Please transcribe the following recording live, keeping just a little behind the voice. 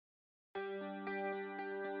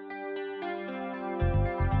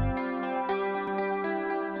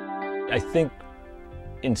I think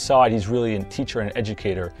inside he's really a teacher and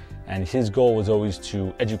educator, and his goal was always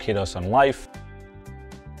to educate us on life.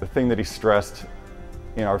 The thing that he stressed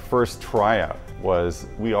in our first tryout was,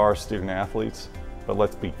 we are student athletes, but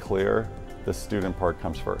let's be clear, the student part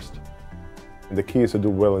comes first. The key is to do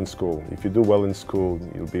well in school. If you do well in school,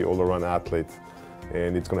 you'll be an all-around athlete,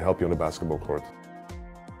 and it's going to help you on the basketball court.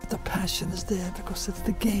 The passion is there because it's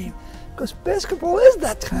the game, because basketball is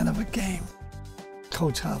that kind of a game.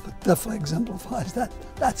 Coach Halpert definitely exemplifies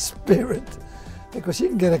that spirit, because you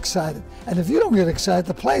can get excited, and if you don't get excited,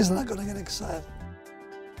 the players are not going to get excited.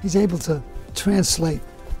 He's able to translate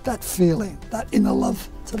that feeling, that inner love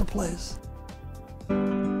to the players.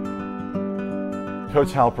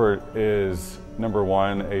 Coach Halpert is, number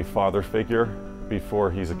one, a father figure before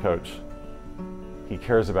he's a coach. He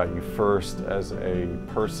cares about you first as a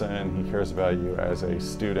person, he cares about you as a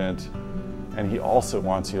student, and he also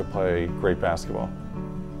wants you to play great basketball.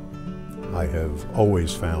 I have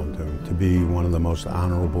always found him to be one of the most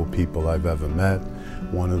honorable people I've ever met,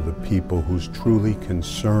 one of the people who's truly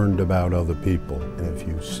concerned about other people. And if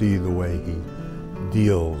you see the way he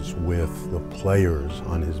deals with the players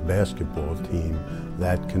on his basketball team,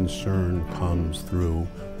 that concern comes through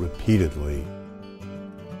repeatedly.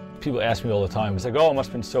 People ask me all the time, it's like, oh, it must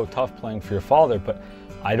have been so tough playing for your father, but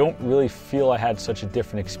I don't really feel I had such a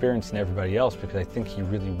different experience than everybody else, because I think he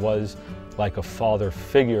really was like a father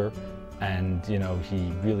figure, and you know,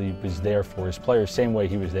 he really was there for his players, same way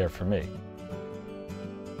he was there for me.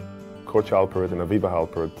 Coach Halpert and Aviva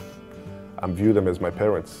Halpert, I view them as my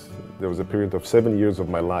parents. There was a period of 7 years of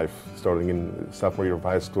my life, starting in sophomore year of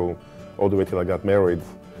high school, all the way till I got married,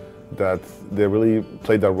 that they really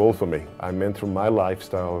played that role for me. I went through my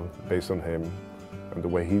lifestyle based on him and the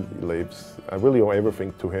way he lives. I really owe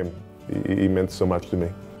everything to him. He meant so much to me.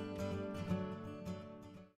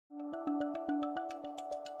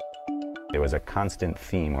 There was a constant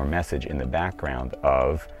theme or message in the background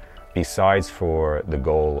of, besides for the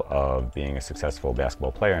goal of being a successful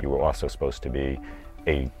basketball player, you were also supposed to be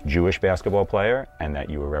a Jewish basketball player, and that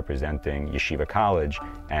you were representing Yeshiva College,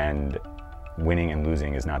 and winning and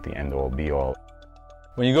losing is not the end-all be-all.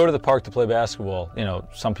 When you go to the park to play basketball, you know,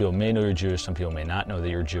 some people may know you're Jewish, some people may not know that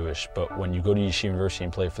you're Jewish, but when you go to Yeshiva University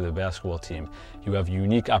and play for the basketball team, you have a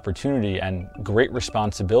unique opportunity and great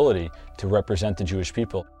responsibility to represent the Jewish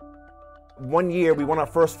people. One year we won our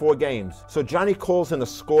first 4 games. So Johnny calls in a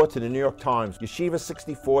score to the New York Times, Yeshiva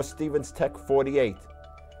 64, Stevens Tech 48.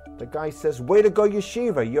 The guy says, way to go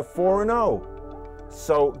Yeshiva, you're 4-0.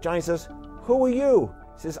 So Johnny says, who are you?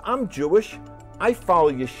 He says, I'm Jewish, I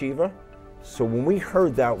follow Yeshiva. So when we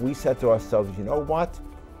heard that, we said to ourselves, you know what?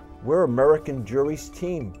 We're American Jewry's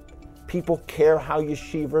team. People care how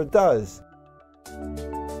Yeshiva does.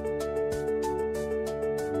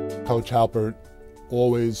 Coach Halpert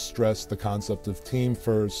always stressed the concept of team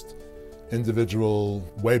first, individual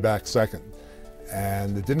way back second.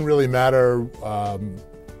 And it didn't really matter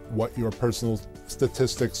what your personal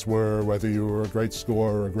statistics were, whether you were a great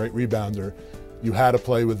scorer or a great rebounder, you had to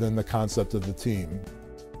play within the concept of the team.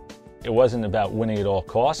 It wasn't about winning at all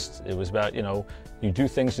costs. It was about, you know, you do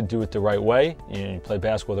things to do it the right way. You play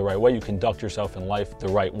basketball the right way. You conduct yourself in life the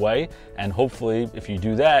right way. And hopefully, if you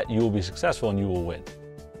do that, you will be successful and you will win.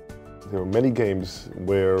 There were many games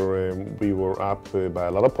where we were up by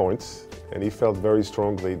a lot of points, and he felt very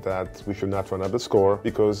strongly that we should not run out the score,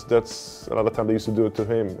 because that's a lot of time they used to do it to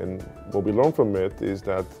him. And what we learned from it is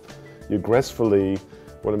that you gracefully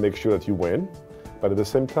want to make sure that you win, but at the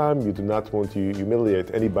same time, you do not want to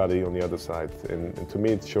humiliate anybody on the other side. And to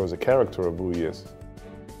me, it shows a character of who he is.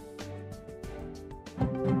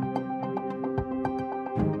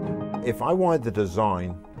 If I wanted to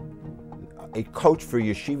design a coach for a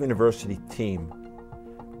Yeshiva University team,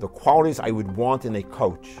 the qualities I would want in a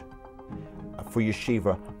coach for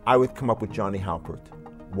Yeshiva, I would come up with Johnny Halpert.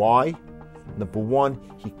 Why? Number one,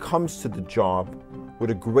 he comes to the job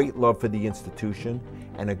with a great love for the institution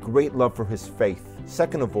and a great love for his faith.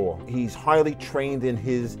 Second of all, he's highly trained in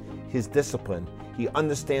his discipline. He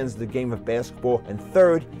understands the game of basketball. And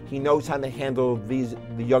third, he knows how to handle the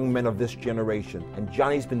young men of this generation. And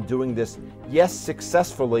Johnny's been doing this, yes,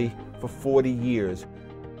 successfully for 40 years.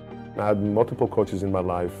 I had multiple coaches in my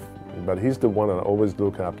life, but he's the one I always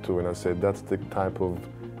look up to, and I said, that's the type of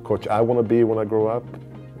coach I want to be when I grow up,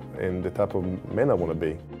 and the type of man I want to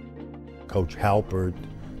be. Coach Halpert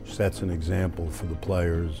sets an example for the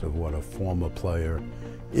players of what a former player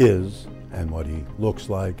is and what he looks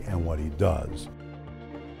like and what he does.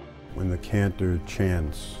 When the cantor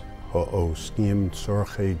chants, Ha'oskim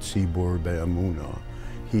tzorchei tzibur be'emunah,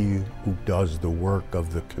 he who does the work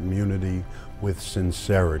of the community with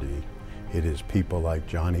sincerity, It is people like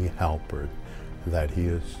Johnny Halpert that he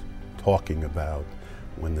is talking about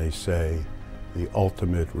when they say the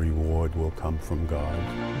ultimate reward will come from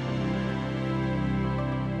God.